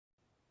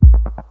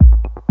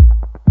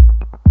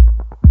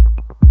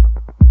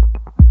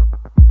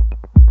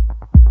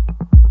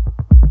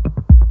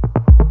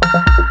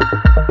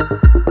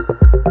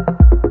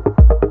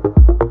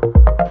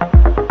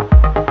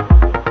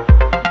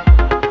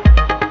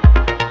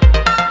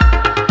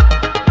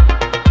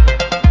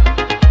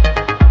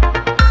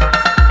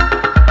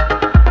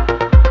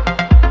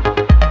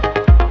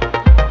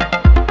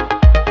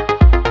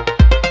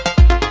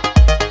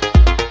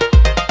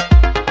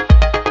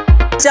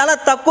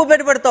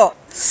తో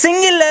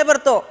single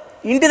labour తో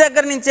ఇంటి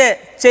దగ్గర నుంచే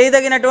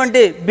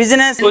చేయదగినటువంటి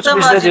బిజినెస్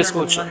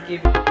చేసుకోవచ్చు.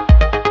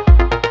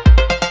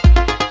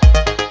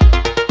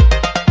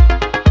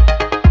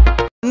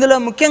 ఇందులో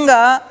ముఖ్యంగా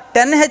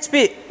 10 HP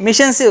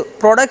మిషన్స్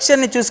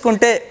ప్రొడక్షన్ ని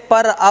చూసుకుంటే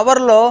పర్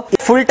అవర్ లో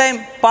ఫుల్ టైం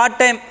పార్ట్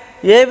టైం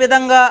ఏ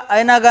విధంగా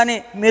అయినా కానీ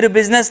మీరు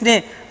బిజినెస్ ని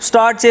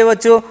స్టార్ట్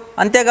చేయవచ్చు.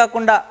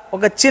 అంతేకాకుండా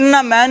ఒక చిన్న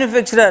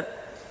మ్యానుఫ్యాక్చరర్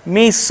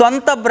మీ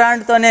సొంత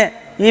బ్రాండ్ తోనే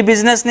ఈ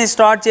బిజినెస్ ని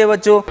స్టార్ట్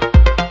చేయవచ్చు.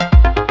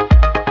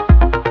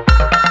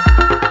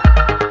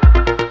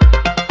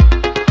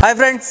 Hi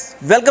friends,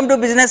 welcome to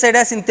business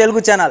ideas in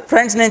Telugu channel.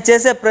 Friends, నేను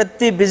చేసే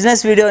ప్రతి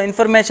బిజినెస్ వీడియో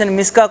ఇన్ఫర్మేషన్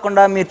మిస్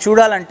కాకుండా మీరు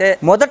చూడాలంటే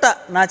మొదట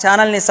నా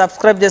ఛానల్ని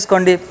సబ్స్క్రైబ్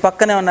చేసుకోండి,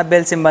 పక్కనే ఉన్న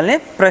బెల్ సింబల్ని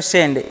ప్రెస్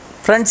చేయండి.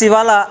 ఫ్రెండ్స్,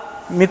 ఇవాళ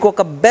మీకు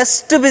ఒక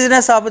బెస్ట్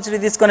బిజినెస్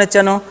ఆపర్చునిటీ తీసుకొని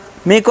వచ్చాను.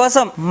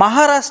 మీకోసం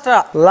మహారాష్ట్ర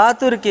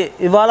లాతూర్కి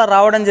ఇవాళ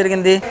రావడం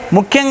జరిగింది.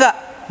 ముఖ్యంగా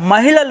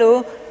మహిళలు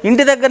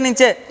ఇంటి దగ్గర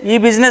నుంచే ఈ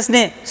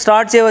బిజినెస్ని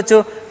స్టార్ట్ చేయవచ్చు.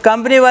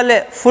 కంపెనీ వాళ్ళే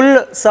ఫుల్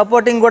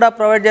సపోర్టింగ్ కూడా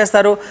ప్రొవైడ్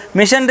చేస్తారు.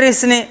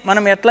 మిషనరీస్ని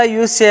మనం ఎట్లా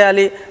యూజ్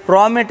చేయాలి,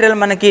 రా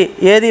మెటీరియల్ మనకి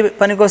ఏది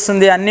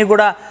పనికొస్తుంది అన్నీ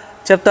కూడా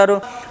చెప్తారు.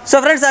 సో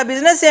ఫ్రెండ్స్, ఆ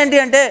బిజినెస్ ఏంటి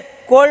అంటే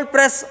cold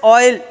press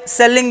oil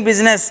selling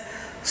business.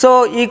 So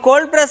ఈ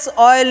కోల్డ్ ప్రెస్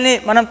ఆయిల్ని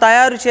మనం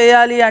తయారు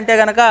చేయాలి అంటే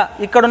కనుక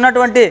ఇక్కడ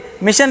ఉన్నటువంటి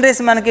మిషనరీస్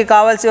మనకి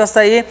కావాల్సి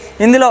వస్తాయి.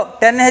 ఇందులో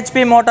 10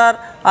 HP మోటార్,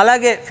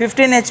 అలాగే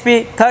 15 HP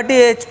 30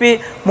 HP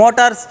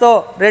మోటార్స్తో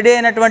రెడీ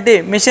అయినటువంటి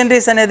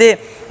మిషనరీస్ అనేది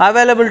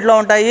అవైలబిలిటీలో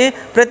ఉంటాయి.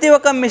 ప్రతి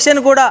ఒక్క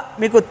మిషన్ కూడా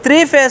మీకు 3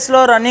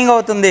 ఫేజ్లో రన్నింగ్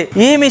అవుతుంది.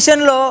 ఈ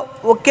మిషన్లో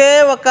ఒకే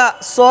ఒక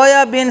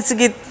సోయా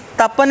బీన్స్కి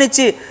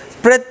తప్పనిచ్చి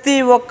ప్రతి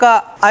ఒక్క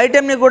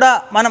ఐటెంని కూడా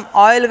మనం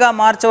ఆయిల్గా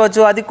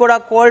మార్చవచ్చు. అది కూడా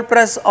కోల్డ్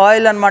ప్రెస్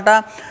ఆయిల్ అన్నమాట.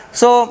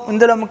 సో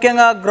ఇందులో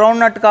ముఖ్యంగా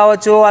గ్రౌండ్ నట్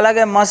కావచ్చు,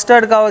 అలాగే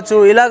మస్టర్డ్ కావచ్చు,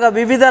 ఇలాగ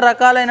వివిధ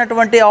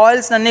రకాలైనటువంటి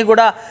ఆయిల్స్ అన్నీ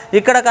కూడా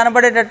ఇక్కడ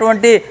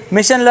కనబడేటటువంటి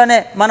మిషన్లోనే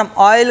మనం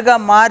ఆయిల్గా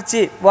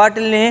మార్చి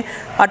వాటిల్ని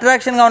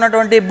అట్రాక్షన్గా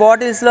ఉన్నటువంటి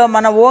బాటిల్స్లో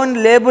మన ఓన్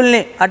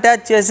లేబుల్ని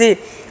అటాచ్ చేసి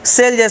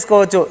సేల్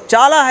చేసుకోవచ్చు.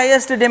 చాలా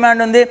హైయెస్ట్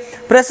డిమాండ్ ఉంది.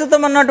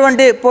 ప్రస్తుతం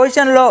ఉన్నటువంటి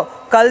పొజిషన్లో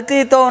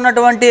కల్తీతో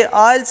ఉన్నటువంటి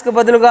ఆయిల్స్కి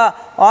బదులుగా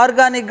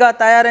ఆర్గానిక్గా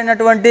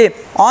తయారైనటువంటి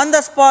ఆన్ ద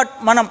స్పాట్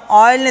మనం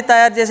ఆయిల్ని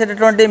తయారు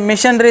చేసేటటువంటి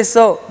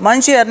మిషనరీస్తో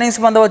మంచి ఎర్నింగ్స్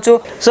పొందవచ్చు.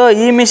 సో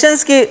ఈ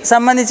మిషన్స్కి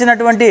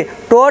సంబంధించినటువంటి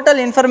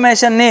టోటల్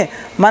ఇన్ఫర్మేషన్ని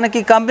మనకి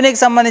కంపెనీకి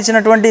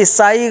సంబంధించినటువంటి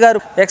సాయి గారు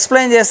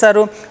ఎక్స్ప్లెయిన్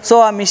చేస్తారు. సో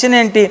ఆ మిషన్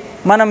ఏంటి,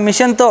 మనం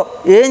మిషన్తో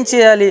ఏం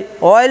చేయాలి,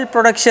 ఆయిల్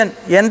ప్రొడక్షన్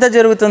ఎంత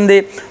జరుగుతుంది,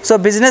 సో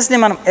బిజినెస్ని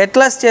మనం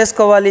ఎట్లా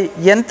చేసుకోవాలి,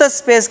 ఎంత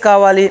స్పేస్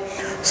కావాలి,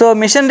 సో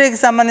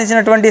మిషనరీకి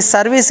సంబంధించినటువంటి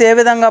సర్వీస్ ఏ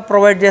విధంగా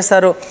ప్రొవైడ్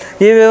చేస్తారు,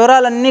 ఈ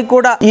వివరాలన్నీ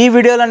కూడా ఈ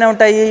వీడియోలోనే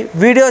ఉంటాయి.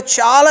 వీడియో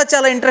చాలా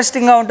చాలా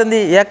ఇంట్రెస్టింగ్గా ఉంటుంది.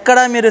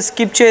 ఎక్కడా మీరు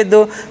స్కిప్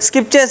చేయొద్దు.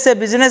 స్కిప్ చేస్తే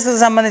బిజినెస్కి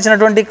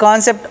సంబంధించినటువంటి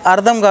కాన్సెప్ట్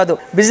అర్థం కాదు.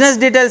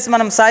 బిజినెస్ డీటెయిల్స్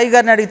మనం సాయి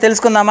గారిని అడిగి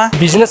తెలుసుకుందామా?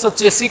 బిజినెస్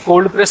వచ్చేసి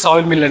కోల్డ్ ప్రెస్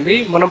ఆయిల్ మిల్ అండి.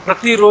 మనం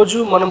ప్రతిరోజు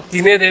మనం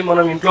తినేదే,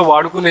 మనం ఇంట్లో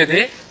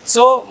వాడుకునేదే.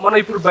 సో మనం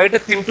ఇప్పుడు బయట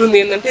తింటుంది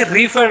ఏంటంటే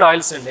రీఫైండ్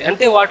ఆయిల్స్ అండి.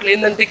 అంటే వాటిలో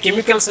ఏంటంటే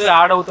కెమికల్స్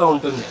యాడ్ అవుతూ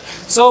ఉంటుంది.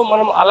 సో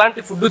మనం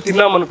అలాంటి ఫుడ్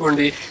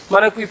తిన్నామనుకోండి,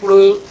 మనకు ఇప్పుడు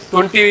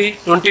 20,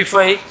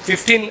 25,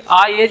 15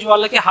 ఆ ఏజ్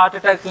వాళ్ళకి హార్ట్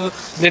అటాక్,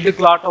 బ్లడ్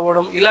క్లాట్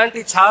అవ్వడం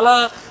ఇలాంటి చాలా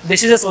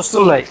డిసీజెస్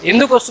వస్తున్నాయి.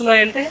 ఎందుకు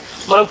వస్తున్నాయంటే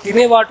మనం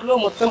తినే వాటిలో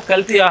మొత్తం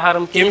కల్తీ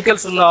ఆహారం,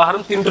 కెమికల్స్ ఉన్న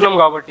ఆహారం తింటున్నాం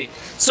కాబట్టి.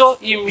 సో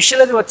ఈ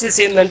మిషనరీ వచ్చేసి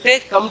ఏంటంటే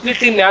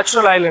కంప్లీట్లీ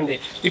న్యాచురల్ ఆయిల్ అండి.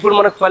 ఇప్పుడు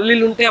మనకు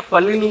పల్లీలు ఉంటే ఆ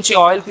పల్లీల నుంచి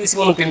ఆయిల్ తీసి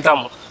మనం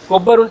తింటాము,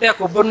 కొబ్బరి ఉంటే ఆ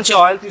కొబ్బరి నుంచి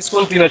ఆయిల్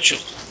తీసుకొని తినొచ్చు.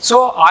 సో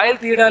ఆయిల్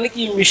తీయడానికి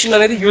ఈ మిషన్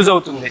అనేది యూజ్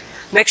అవుతుంది.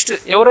 నెక్స్ట్,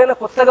 ఎవరైనా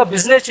కొత్తగా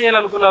బిజినెస్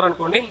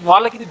చేయాలనుకున్నారనుకోండి,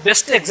 వాళ్ళకి ఇది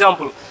బెస్ట్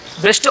ఎగ్జాంపుల్,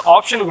 బెస్ట్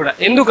ఆప్షన్ కూడా.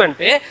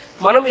 ఎందుకంటే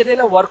మనం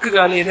ఏదైనా వర్క్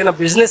కానీ, ఏదైనా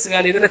బిజినెస్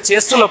కానీ ఏదైనా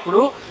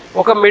చేస్తున్నప్పుడు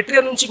ఒక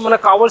మెటీరియల్ నుంచి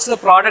మనకు కావాల్సిన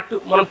ప్రోడక్ట్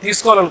మనం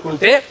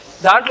తీసుకోవాలనుకుంటే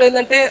దాంట్లో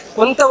ఏంటంటే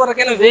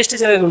కొంతవరకైనా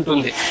వేస్టేజ్ అనేది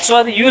ఉంటుంది. సో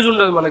అది యూజ్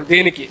ఉండదు మనకు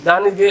దేనికి,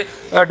 దానికి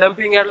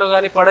డంపింగ్ యార్డ్లో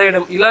కానీ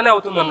పడేయడం ఇలానే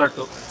అవుతుంది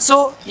అన్నట్టు. సో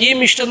ఈ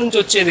మిక్స్చర్ నుంచి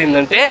వచ్చేది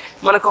ఏంటంటే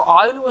మనకు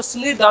ఆయిల్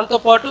వస్తుంది,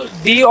 దాంతోపాటు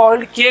డీ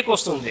ఆయిల్డ్ కేక్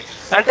వస్తుంది.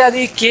 అంటే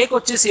అది కేక్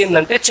వచ్చేసి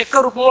ఏంటంటే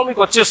చెక్క రూపంలో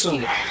మీకు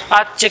వచ్చేస్తుంది. ఆ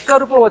చెక్క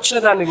రూపంలో వచ్చిన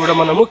దాన్ని కూడా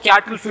మనము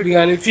క్యాటిల్ ఫీడ్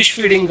కానీ, ఫిష్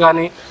ఫీడింగ్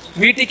కానీ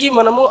వీటికి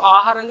మనము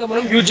ఆహారంగా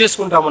మనం యూజ్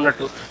చేసుకుంటాం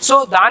అన్నట్టు. సో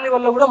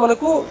దానివల్ల కూడా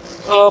మనకు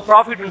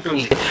ప్రాఫిట్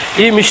ఉంటుంది.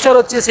 ఈ మిక్స్చర్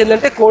వచ్చేసి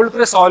ఏంటంటే కోల్డ్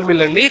ప్రెస్ ఆయిల్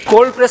మిల్ అండి.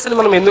 కోల్డ్ ప్రెస్ అని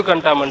మనం ఎందుకు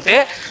అంటామంటే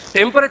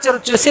టెంపరేచర్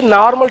వచ్చేసి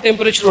నార్మల్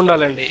టెంపరేచర్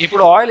ఉండాలండి.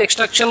 ఇప్పుడు ఆయిల్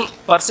ఎక్స్ట్రాక్షన్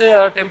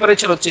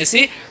టెంపరేచర్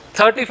వచ్చేసి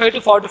 35 to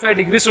 45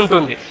 degrees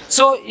ఉంటుంది.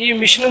 సో ఈ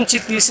మిషన్ నుంచి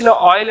తీసిన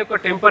ఆయిల్ యొక్క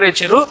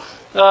టెంపరేచరు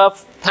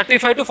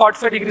 35 to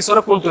 45 degrees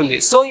వరకు ఉంటుంది.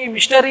 సో ఈ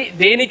మిషనరీ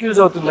దేనికి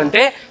యూజ్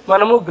అవుతుందంటే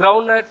మనము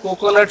ground nut,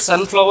 coconut,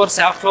 sunflower,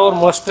 safflower,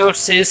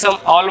 mustard,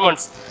 సేసమ్,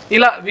 almonds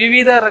ఇలా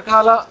వివిధ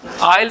రకాల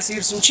ఆయిల్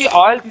సీడ్స్ నుంచి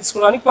ఆయిల్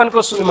తీసుకోవడానికి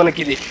పనికొస్తుంది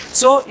మనకి ఇది.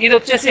 సో ఇది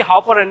వచ్చేసి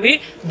హాపర్ అండి.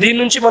 దీని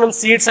నుంచి మనం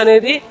సీడ్స్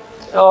అనేది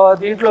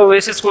దీంట్లో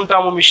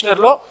వేసేసుకుంటాము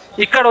మిషనర్లో.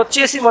 ఇక్కడ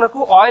వచ్చేసి మనకు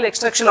ఆయిల్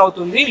ఎక్స్ట్రాక్షన్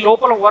అవుతుంది.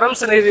 లోపల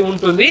వరమ్స్ అనేది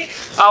ఉంటుంది.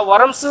 ఆ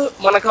వరమ్స్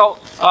మనకు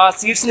ఆ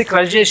సీడ్స్ని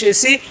క్రష్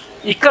చేసేసి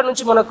ఇక్కడ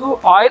నుంచి మనకు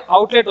ఆయిల్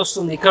అవుట్లెట్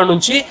వస్తుంది ఇక్కడ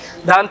నుంచి.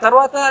 దాని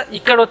తర్వాత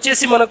ఇక్కడ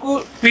వచ్చేసి మనకు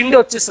పిండి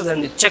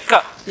వచ్చేస్తుందండి,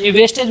 చెక్క ఈ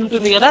వేస్టేజ్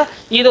ఉంటుంది కదా,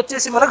 ఇది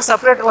వచ్చేసి మనకు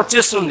సపరేట్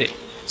వచ్చేస్తుంది.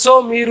 సో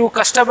మీరు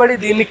కష్టపడి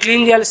దీన్ని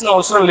క్లీన్ చేయాల్సిన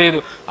అవసరం లేదు.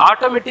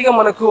 ఆటోమేటిక్గా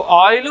మనకు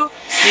ఆయిల్,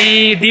 ఈ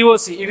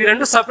డిఓసి ఇవి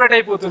రెండు సపరేట్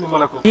అయిపోతుంది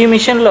మనకు. ఈ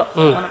మిషన్లో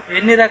మనం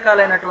ఎన్ని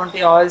రకాలైనటువంటి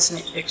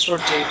ఆయిల్స్ని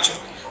ఎక్స్ట్రాక్ట్ చేయొచ్చు?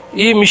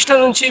 ఈ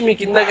మిషన్ నుంచి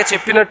మీకు ఇందాక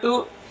చెప్పినట్టు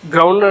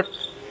ground nut,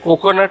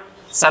 coconut,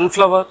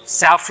 sunflower,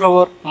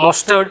 safflower,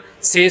 mustard,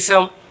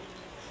 సేసమ్,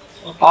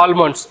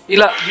 almonds,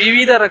 ఇలా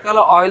వివిధ రకాల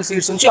ఆయిల్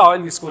సీడ్స్ నుంచి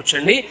ఆయిల్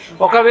తీసుకోవచ్చండి.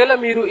 ఒకవేళ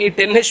మీరు ఈ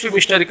 10 HP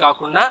మిషనరీ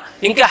కాకుండా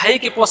ఇంకా హై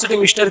కెపాసిటీ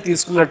మిషనరీ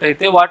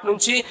తీసుకున్నట్టయితే వాటి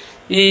నుంచి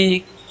ఈ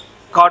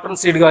కాటన్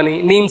సీడ్ కానీ,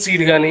 నీమ్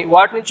సీడ్ కానీ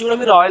వాటి నుంచి కూడా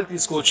మీరు ఆయిల్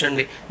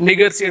తీసుకోవచ్చండి.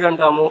 నిగర్ సీడ్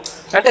అంటాము.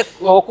 అంటే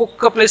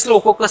ఒక్కొక్క ప్లేస్లో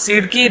ఒక్కొక్క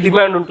సీడ్కి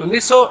డిమాండ్ ఉంటుంది.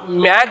 సో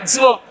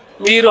మ్యాక్సిమం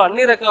మీరు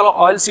అన్ని రకాల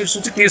ఆయిల్ సీడ్స్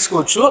నుంచి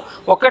తీసుకోవచ్చు.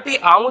 ఒకటి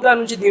ఆముదా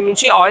నుంచి దీని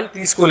నుంచి ఆయిల్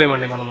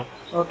తీసుకోలేమండి మనము.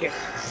 ఓకే,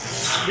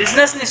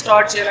 బిజినెస్ని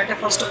స్టార్ట్ చేయాలంటే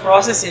ఫస్ట్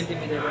ప్రాసెస్ ఏంటి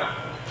మీ దగ్గర,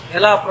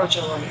 ఎలా అప్రోచ్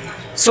అవ్వాలి?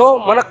 సో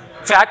మన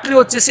ఫ్యాక్టరీ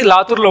వచ్చేసి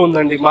లాతూర్లో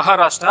ఉందండి,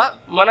 మహారాష్ట్ర.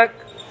 మన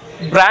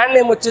బ్రాండ్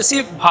నేమ్ వచ్చేసి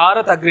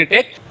భారత్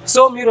అగ్రిటెక్.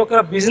 సో మీరు ఒక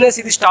బిజినెస్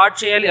ఇది స్టార్ట్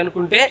చేయాలి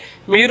అనుకుంటే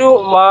మీరు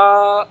మా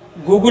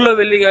గూగుల్లో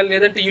వెళ్ళి కానీ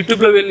లేదంటే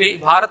యూట్యూబ్లో వెళ్ళి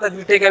భారత్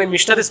అగ్రిటెక్ అని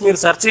మిషనరీస్ మీరు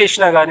సెర్చ్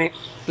చేసినా కానీ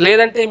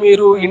లేదంటే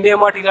మీరు ఇండియా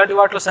మార్ట్ ఇలాంటి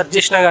వాటిలో సెర్చ్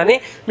చేసినా కానీ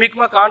మీకు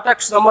మా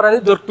కాంటాక్ట్స్ నెంబర్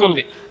అనేది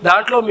దొరుకుతుంది.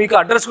 దాంట్లో మీకు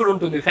అడ్రస్ కూడా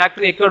ఉంటుంది,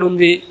 ఫ్యాక్టరీ ఎక్కడ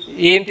ఉంది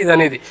ఏంటిది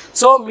అనేది.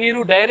 సో మీరు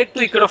డైరెక్ట్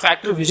ఇక్కడ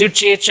ఫ్యాక్టరీ విజిట్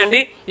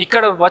చేయొచ్చండి.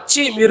 ఇక్కడ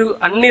వచ్చి మీరు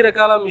అన్ని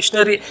రకాల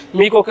మిషనరీ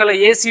మీకు ఒకవేళ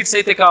ఏ సీడ్స్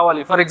అయితే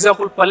కావాలి, ఫర్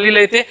ఎగ్జాంపుల్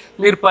పల్లీలు అయితే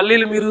మీరు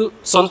పల్లీలు మీరు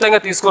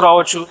సొంతంగా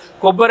తీసుకురావచ్చు,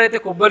 కొబ్బరి అయితే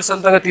కొబ్బరి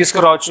సొంతంగా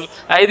తీసుకురావచ్చు.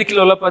 5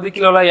 కిలోల, 10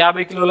 కిలోల,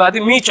 50 కిలోల అది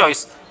మీ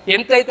చాయిస్.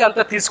 ఎంత అయితే అంత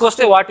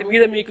తీసుకొస్తే వాటి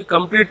మీద మీకు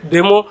కంప్లీట్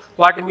డెమో,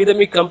 వాటి మీద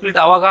మీకు కంప్లీట్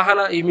అవగాహన,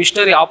 ఈ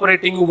మిషనరీ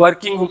ఆపరేటింగ్,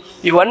 వర్కింగ్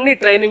ఇవన్నీ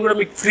ట్రైనింగ్ కూడా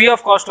మీకు ఫ్రీ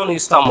ఆఫ్ కాస్ట్లోనే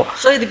ఇస్తాము.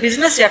 సో ఇది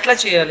బిజినెస్ ఎట్లా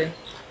చేయాలి?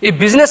 ఈ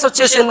బిజినెస్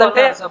వచ్చేసి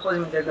ఏంటంటే సపోజ్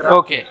మీ దగ్గర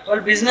ఓకే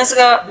వాళ్ళు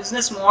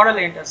బిజినెస్ మోడల్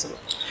ఏంటి అసలు?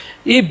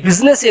 ఈ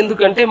బిజినెస్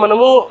ఎందుకంటే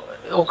మనము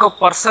ఒక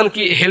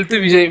పర్సన్కి హెల్త్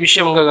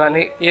విషయంగా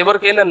కానీ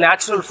ఎవరికైనా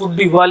న్యాచురల్ ఫుడ్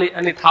ఇవ్వాలి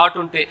అని థాట్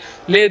ఉంటే,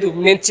 లేదు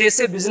నేను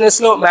చేసే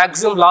బిజినెస్లో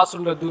మ్యాక్సిమం లాస్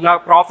ఉండొద్దు,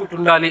 నాకు ప్రాఫిట్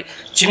ఉండాలి,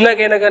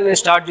 చిన్నగైనా కానీ నేను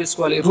స్టార్ట్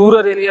చేసుకోవాలి,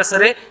 రూరల్ ఏరియా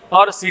సరే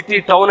ఆర్ సిటీ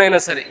టౌన్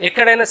అయినా సరే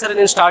ఎక్కడైనా సరే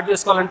నేను స్టార్ట్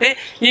చేసుకోవాలంటే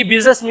ఈ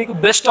బిజినెస్ మీకు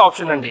బెస్ట్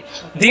ఆప్షన్ అండి.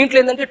 దీంట్లో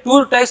ఏంటంటే 2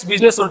 టైప్స్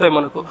బిజినెస్ ఉంటాయి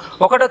మనకు.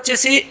 ఒకటి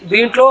వచ్చేసి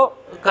దీంట్లో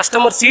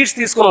కస్టమర్ సీడ్స్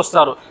తీసుకొని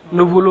వస్తారు,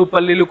 నువ్వులు,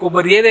 పల్లీలు,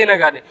 కొబ్బరి ఏదైనా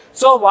కానీ.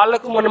 సో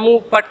వాళ్ళకు మనము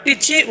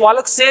పట్టించి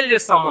వాళ్ళకు సేల్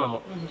చేస్తాం మనము.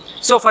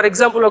 సో ఫర్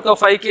ఎగ్జాంపుల్ ఒక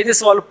 5 kgs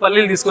వాళ్ళు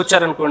పల్లీలు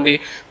తీసుకొచ్చారనుకోండి,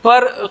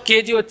 పర్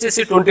కేజీ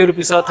వచ్చేసి 20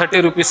 రూపీసా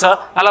 30 రూపీసా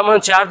అలా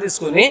మనం చార్జ్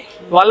తీసుకొని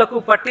వాళ్ళకు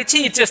పట్టించి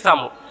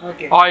ఇచ్చేస్తాము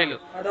ఆయిల్.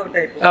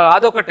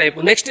 అదొక టైప్.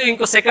 నెక్స్ట్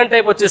ఇంకో సెకండ్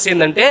టైప్ వచ్చేసి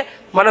ఏంటంటే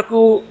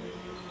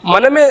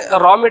మనమే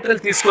రా మెటీరియల్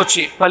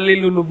తీసుకొచ్చి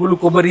పల్లీలు, నువ్వులు,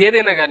 కొబ్బరి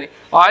ఏదైనా కానీ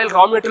ఆయిల్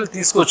రా మెటీరియల్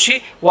తీసుకొచ్చి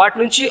వాటి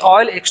నుంచి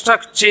ఆయిల్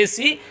ఎక్స్ట్రాక్ట్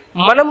చేసి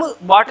మనము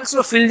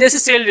బాటిల్స్లో ఫిల్ చేసి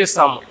సేల్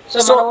చేస్తాము.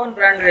 సో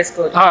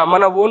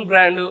మన ఓన్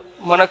బ్రాండ్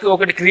మనకు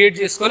ఒకటి క్రియేట్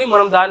చేసుకొని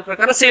మనం దాని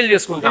ప్రకారం సేల్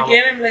చేసుకుంటాము.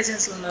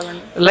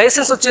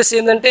 లైసెన్స్ వచ్చేసి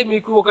ఏంటంటే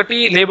మీకు ఒకటి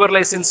లేబర్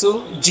లైసెన్సు,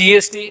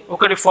 జిఎస్టీ,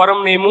 ఒకటి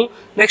ఫారం నేము,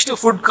 నెక్స్ట్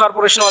ఫుడ్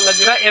కార్పొరేషన్ వాళ్ళ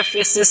దగ్గర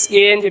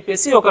FSSA అని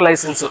చెప్పేసి ఒక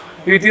లైసెన్సు,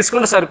 ఇవి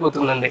తీసుకుంటే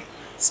సరిపోతుందండి.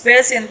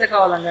 స్పేస్ ఎంత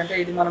కావాలండి? అంటే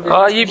ఇది మనం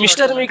ఈ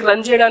మిషనరీ మీకు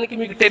రన్ చేయడానికి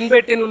మీకు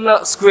 10x10 ఉన్న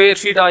స్క్వేర్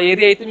ఫీట్ ఆ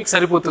ఏరియా అయితే మీకు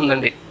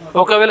సరిపోతుందండి.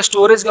 ఒకవేళ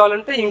స్టోరేజ్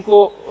కావాలంటే ఇంకో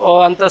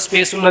అంత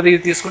స్పేస్ ఉన్నది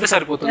తీసుకుంటే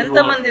సరిపోతుంది.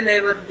 ఎంతమంది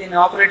లేబర్ దీన్ని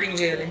ఆపరేటింగ్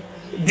చేయాలి?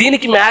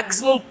 దీనికి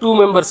మాక్సిమం 2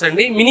 మెంబర్స్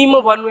అండి,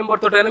 మినిమం 1 మెంబర్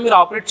తోటైనా మీరు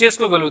ఆపరేట్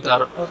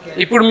చేసుకోగలుగుతారు.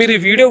 ఇప్పుడు మీరు ఈ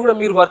వీడియో కూడా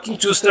మీరు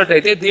వర్కింగ్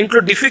చూసినట్టయితే దీంట్లో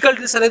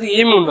డిఫికల్టీస్ అనేది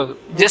ఏమి ఉండదు.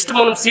 జస్ట్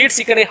మనం సీడ్స్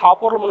ఇక్కడ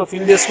హాపర్లో మనం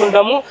ఫిల్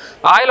చేసుకుంటాము,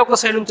 ఆయిల్ ఒక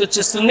సైడ్ నుంచి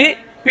వచ్చేస్తుంది,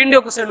 పిండి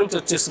ఒక సైడ్ నుంచి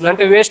వచ్చేస్తుంది,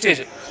 అంటే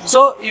వేస్టేజ్. సో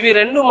ఇవి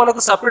రెండు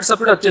మనకు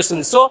సపరేట్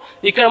వచ్చేస్తుంది. సో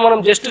ఇక్కడ మనం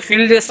జస్ట్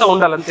ఫిల్ చేస్తూ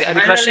ఉండాలి అంతే, అది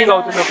క్రషింగ్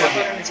అవుతున్నప్పుడు.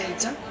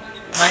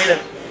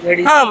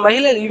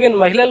 మహిళలు, ఈవెన్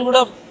మహిళలు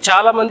కూడా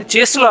చాలా మంది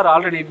చేస్తున్నారు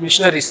ఆల్రెడీ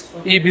మిషనరీస్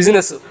ఈ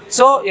బిజినెస్.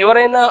 సో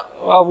ఎవరైనా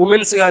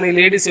ఉమెన్స్ కానీ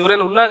లేడీస్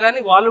ఎవరైనా ఉన్నా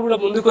కానీ వాళ్ళు కూడా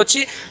ముందుకు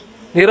వచ్చి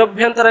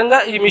నిరభ్యంతరంగా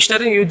ఈ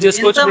మిషనరీ యూజ్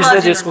చేసుకోవచ్చు,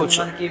 బిజినెస్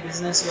చేసుకోవచ్చు.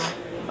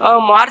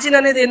 మార్జిన్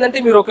అనేది ఏంటంటే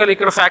మీరు ఒకవేళ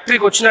ఇక్కడ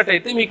ఫ్యాక్టరీకి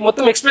వచ్చినట్టయితే మీకు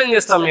మొత్తం ఎక్స్ప్లెయిన్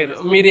చేస్తాం.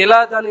 మీరు ఎలా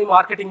దాన్ని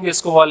మార్కెటింగ్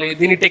చేసుకోవాలి,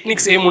 దీని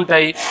టెక్నిక్స్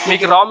ఏముంటాయి,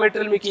 మీకు రా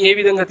మెటీరియల్ మీకు ఏ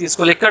విధంగా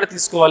తీసుకోవాలి, ఎక్కడ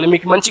తీసుకోవాలి,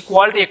 మీకు మంచి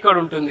క్వాలిటీ ఎక్కడ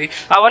ఉంటుంది,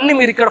 అవన్నీ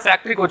మీరు ఇక్కడ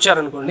ఫ్యాక్టరీకి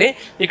వచ్చారనుకోండి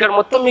ఇక్కడ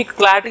మొత్తం మీకు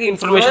క్లారిటీగా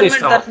ఇన్ఫర్మేషన్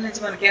ఇస్తాం.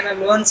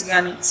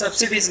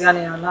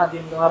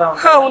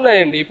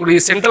 ఉన్నాయండి. ఇప్పుడు ఈ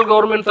సెంట్రల్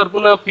గవర్నమెంట్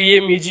తరఫున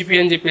PMEGP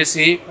అని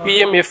చెప్పేసి,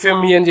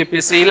 PMFME అని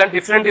చెప్పేసి ఇలాంటి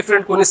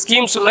డిఫరెంట్ కొన్ని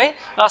స్కీమ్స్ ఉన్నాయి.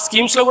 ఆ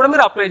స్కీమ్స్ లో కూడా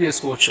మీరు అప్లై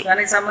చేసుకోవచ్చు.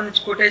 దానికి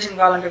సంబంధించి కొటేషన్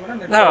కావాలంటే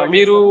కూడా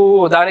మీరు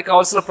దానికి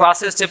కావాల్సిన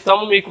ప్రాసెస్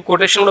చెప్తాము, మీకు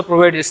కొటేషన్ కూడా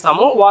ప్రొవైడ్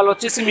చేస్తాము. వాళ్ళు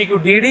వచ్చేసి మీకు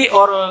DD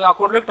ఆర్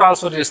అకౌంట్లోకి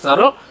ట్రాన్స్ఫర్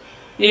చేస్తారు,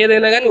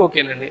 ఏదైనా కానీ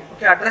ఓకేనండి.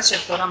 అడ్రస్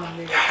చెప్తారా?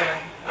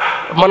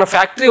 మన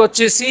ఫ్యాక్టరీ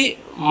వచ్చేసి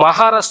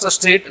మహారాష్ట్ర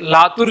స్టేట్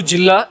లాతూర్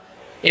జిల్లా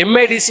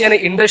MIDC అనే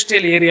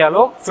ఇండస్ట్రియల్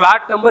ఏరియాలో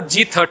ఫ్లాట్ నెంబర్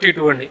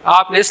G32 అండి. ఆ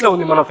ప్లేస్లో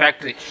ఉంది మన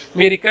ఫ్యాక్టరీ.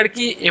 మీరు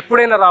ఇక్కడికి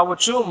ఎప్పుడైనా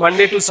రావచ్చు,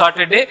 మండే టు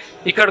సాటర్డే.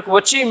 ఇక్కడికి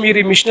వచ్చి మీరు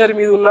ఈ మిషనరీ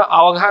మీద ఉన్న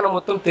అవగాహన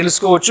మొత్తం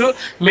తెలుసుకోవచ్చు.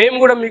 మేము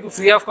కూడా మీకు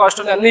ఫ్రీ ఆఫ్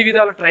కాస్ట్ అన్ని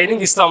విధాల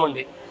ట్రైనింగ్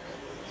ఇస్తామండి.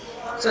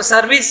 సో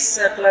సర్వీస్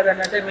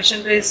ఎట్లాగంటే అంటే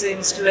మిషనరీస్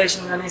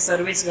ఇన్స్టలేషన్ కానీ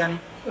సర్వీస్ కానీ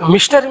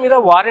మిషనరీ మీద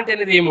వారంటీ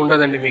అనేది ఏమి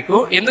ఉండదండి మీకు,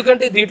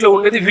 ఎందుకంటే దీంట్లో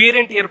ఉండేది వీర్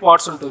అండ్ టియర్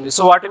పార్ట్స్ ఉంటుంది.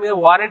 సో వాటి మీద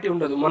వారంటీ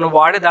ఉండదు, మనం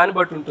వాడే దాన్ని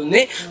బట్టి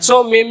ఉంటుంది. సో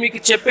మేము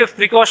మీకు చెప్పే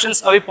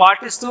ప్రికాషన్స్ అవి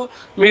పాటిస్తూ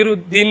మీరు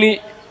దీన్ని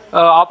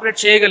ఆపరేట్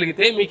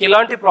చేయగలిగితే మీకు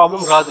ఎలాంటి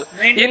ప్రాబ్లం రాదు.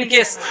 ఇన్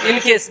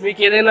కేస్ మీకు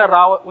ఏదైనా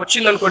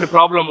వచ్చిందనుకోండి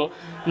ప్రాబ్లము,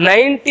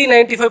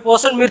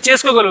 90-95% మీరు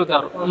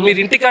చేసుకోగలుగుతారు. మీరు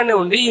ఇంటికాడనే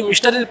ఉండి ఈ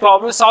మిషనరీ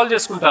ప్రాబ్లమ్ సాల్వ్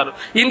చేసుకుంటారు.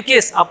 ఇన్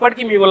కేస్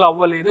అప్పటికి మీ వల్ల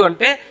అవ్వలేదు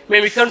అంటే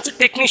మేము ఇక్కడ నుంచి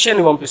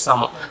టెక్నీషియన్ని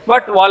పంపిస్తాము,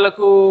 బట్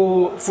వాళ్ళకు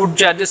ఫుడ్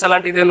ఛార్జెస్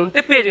అలాంటివి ఏదైనా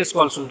ఉంటే పే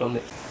చేసుకోవాల్సి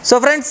ఉంటుంది. సో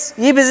ఫ్రెండ్స్,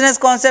 ఈ బిజినెస్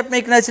కాన్సెప్ట్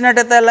మీకు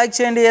నచ్చినట్టయితే లైక్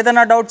చేయండి.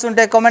 ఏదైనా డౌట్స్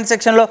ఉంటే కామెంట్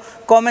సెక్షన్లో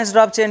కామెంట్స్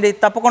డ్రాప్ చేయండి.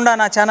 తప్పకుండా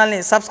నా ఛానల్ని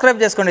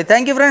సబ్స్క్రైబ్ చేసుకోండి.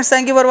 Thank you friends,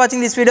 thank you for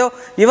watching this video.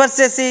 Yours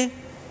చేసి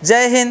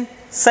జై హింద్,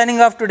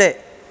 సైనింగ్ ఆఫ్ టుడే.